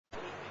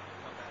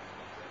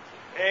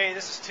Hey,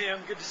 this is Tim.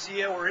 Good to see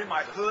you. We're in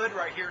my hood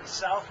right here in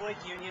South Lake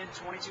Union,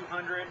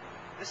 2200.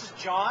 This is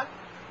John.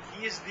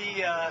 He is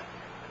the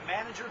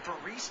manager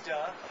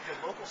barista of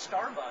the local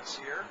Starbucks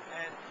here,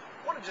 and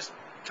I want to just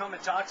come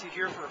and talk to you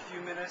here for a few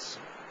minutes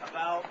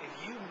about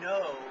if you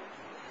know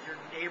your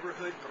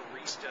neighborhood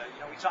barista.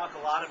 You know, we talk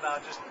a lot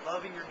about just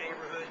loving your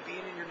neighborhood,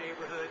 being in your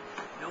neighborhood,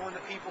 knowing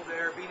the people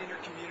there, being in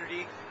your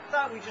community. I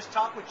thought we'd just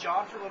talk with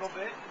John for a little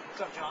bit.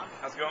 What's up, John?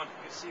 How's it going?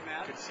 Good to see you,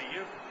 man. Good to see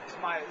you. This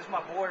is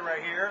my boy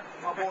right here,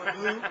 my boy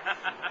Blue.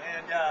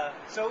 And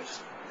so we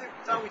just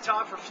thought we'd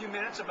talk for a few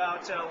minutes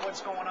about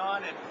what's going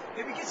on and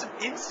maybe get some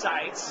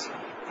insights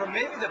from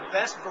maybe the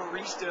best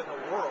barista in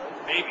the world.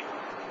 Maybe.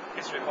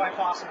 History. Quite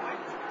possibly.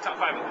 Top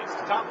 5 at least.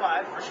 Top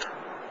 5. For sure.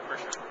 For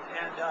sure.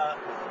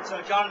 And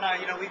so John and I,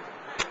 you know, we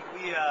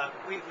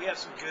have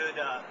some good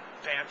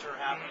banter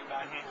happening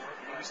back and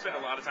forth. We spend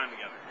a lot of time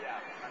together. Yeah.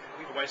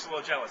 The wife's a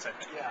little jealous, I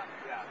think. Yeah.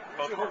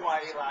 Both to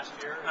Hawaii last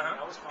year. Uh-huh.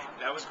 That was fun.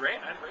 That was great.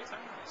 I had a great time.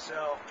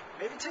 So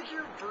maybe take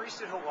your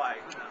barista to Hawaii.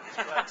 Who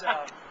knows?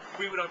 But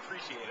we would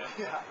appreciate it.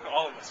 Yeah.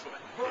 All of us would.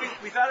 But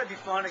we thought it'd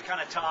be fun to kind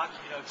of talk,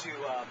 you know,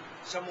 to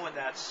someone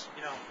that's,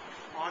 you know,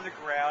 on the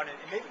ground and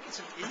maybe get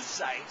some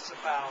insights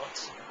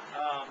about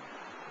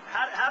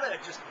how to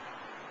just,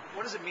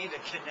 what does it mean to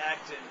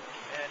connect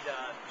and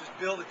just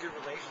build a good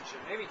relationship.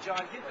 Maybe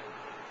John,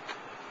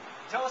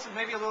 tell us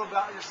maybe a little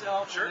about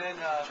yourself. Sure. And then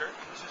let's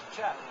just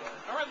chat.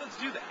 All right, let's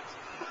do that.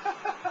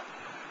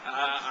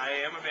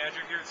 I am a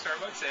manager here at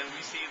Starbucks, and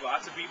we see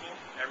lots of people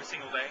every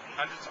single day,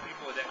 hundreds of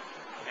people a day.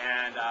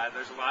 And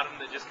there's a lot of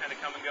them that just kind of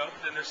come and go.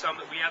 Then there's some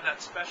that we have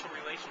that special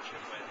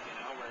relationship with, you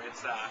know, where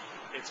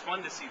it's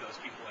fun to see those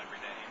people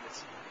every day. And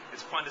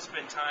it's fun to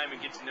spend time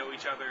and get to know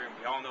each other, and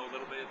we all know a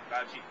little bit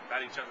about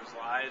each other's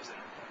lives.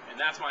 And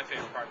that's my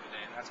favorite part of the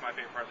day, and that's my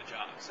favorite part of the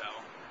job. So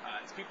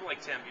it's people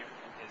like Tim here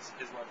and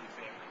his lovely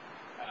family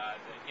that,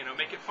 you know,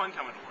 make it fun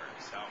coming to work.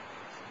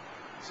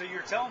 So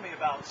you're telling me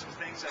about some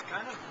things that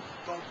kind of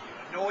bug you,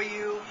 annoy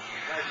you.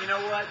 Like, you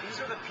know what?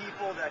 These are the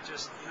people that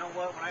just, you know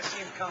what? When I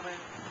see them coming,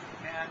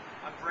 man,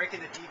 I'm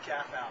breaking the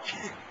decaf out.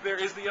 There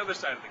is the other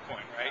side of the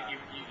coin, right?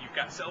 Yeah. You've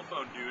got cell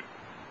phone dude.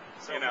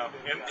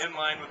 In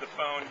line with the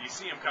phone, you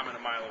see him coming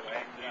a mile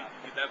away. Yeah.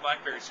 That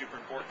BlackBerry's super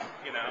important,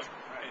 you know.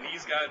 Right. And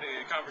he's got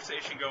a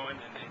conversation going,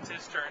 and it's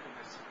his turn, and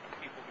there's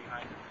people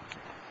behind him.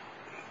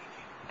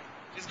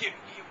 Just give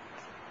you.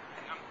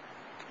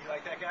 You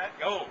like that guy?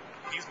 Oh,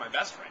 he's my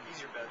best friend. He's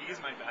your best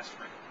He's my best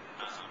friend.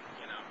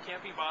 You know,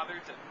 can't be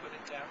bothered to put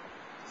it down.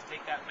 Just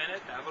take that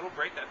minute, that little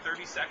break, that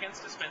 30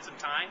 seconds to spend some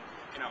time.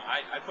 You know,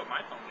 I put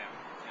my phone down,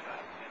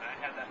 and I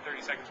had that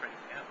 30 seconds ready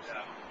for him. So,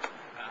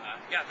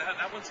 yeah,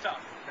 that one's tough.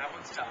 That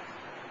one's tough.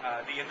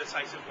 The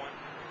indecisive one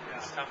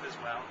is tough as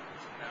well.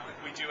 You know,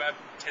 we do have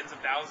tens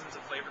of thousands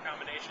of flavor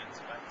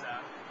combinations, but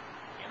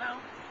you know,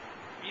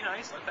 be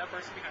nice. Let that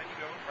person behind you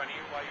go in front of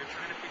you while you're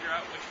trying to figure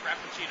out which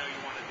frappuccino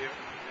you want to do.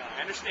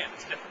 I understand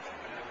it's difficult.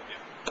 I really do.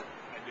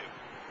 I do.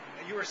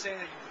 And you were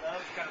saying that you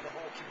love kind of the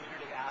whole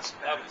community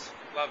aspect.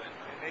 Love it.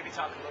 And maybe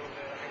talk a little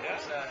bit. I mean,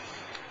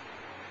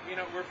 you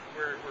know,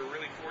 we're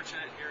really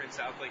fortunate here in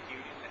South Lake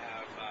Union to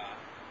have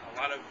a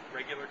lot of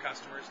regular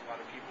customers, a lot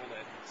of people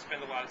that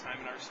spend a lot of time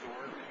in our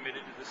store,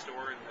 committed to the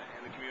store and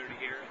the community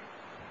here. And,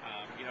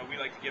 you know, we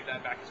like to give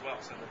that back as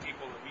well. So the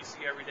people that we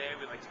see every day,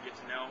 we like to get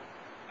to know,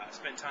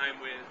 spend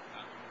time with,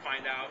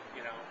 find out,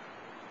 you know,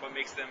 what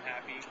makes them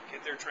happy,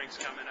 get their drinks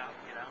coming up,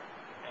 you know.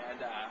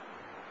 And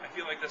I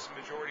feel like that's the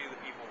majority of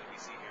the people that we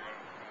see here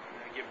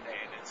on a given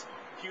day. And it's a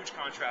huge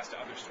contrast to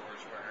other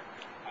stores where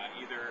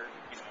either,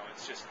 you know,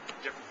 it's just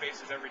different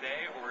faces every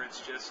day, or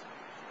it's just,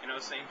 you know,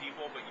 same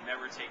people, but you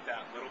never take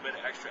that little bit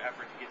of extra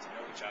effort to get to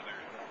know each other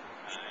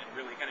and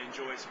really kind of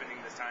enjoy spending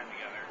this time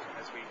together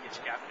as we get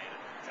you caffeinated.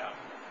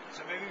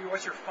 So maybe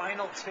what's your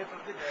final tip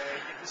of the day?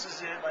 This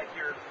is it, like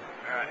your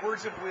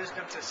words of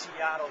wisdom to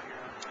Seattle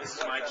here. This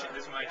is my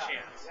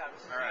chance. Yeah,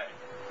 all right.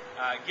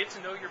 Get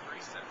to know your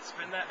barista.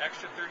 Spend that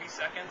extra 30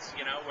 seconds,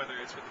 you know, whether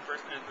it's with the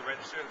person at the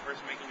register, the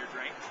person making your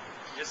drink.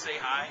 Just say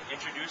hi,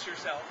 introduce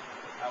yourself.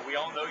 We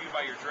all know you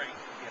by your drink,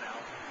 you know.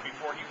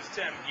 Before he was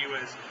Tim, he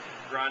was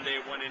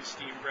Grande 1-inch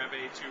steam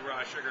breve 2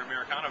 raw sugar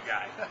Americano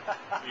guy.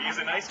 He's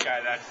a nice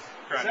guy, that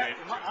Grande.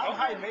 Am I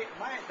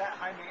that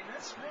high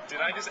maintenance? Man? Did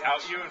I just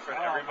out you in front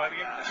of everybody?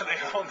 They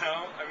God. all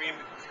know. I mean,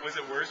 was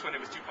it worse when it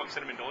was 2 pump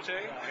cinnamon dolce?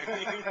 I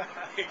mean,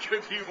 it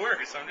could be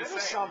worse. I'm just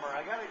saying. It's summer.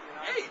 I got it.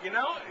 You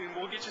know. Hey, you know,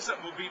 we'll get you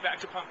something. We'll be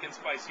back to pumpkin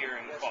spice here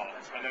in the fall.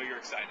 I know you're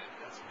excited.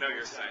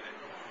 You're excited.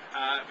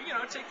 But you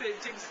know, take the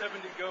step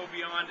to go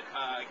beyond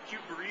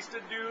cute barista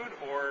dude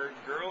or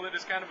girl that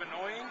is kind of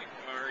annoying,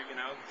 or you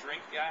know,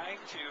 drink guy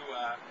to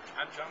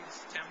I'm John,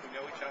 this is Tim. We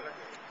know each other.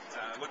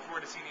 Look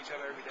forward to seeing each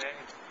other every day.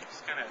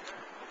 Just kind of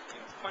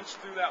punch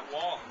through that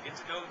wall and get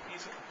to know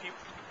these people,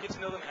 get to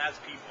know them as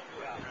people.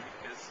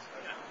 Because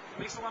you know, it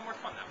makes it a lot more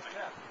fun that way.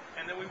 Yeah.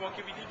 And then we won't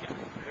give you decaf.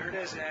 There it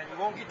is, and you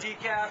won't get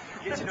decaf.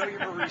 Get to know your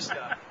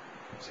barista.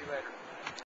 See you later.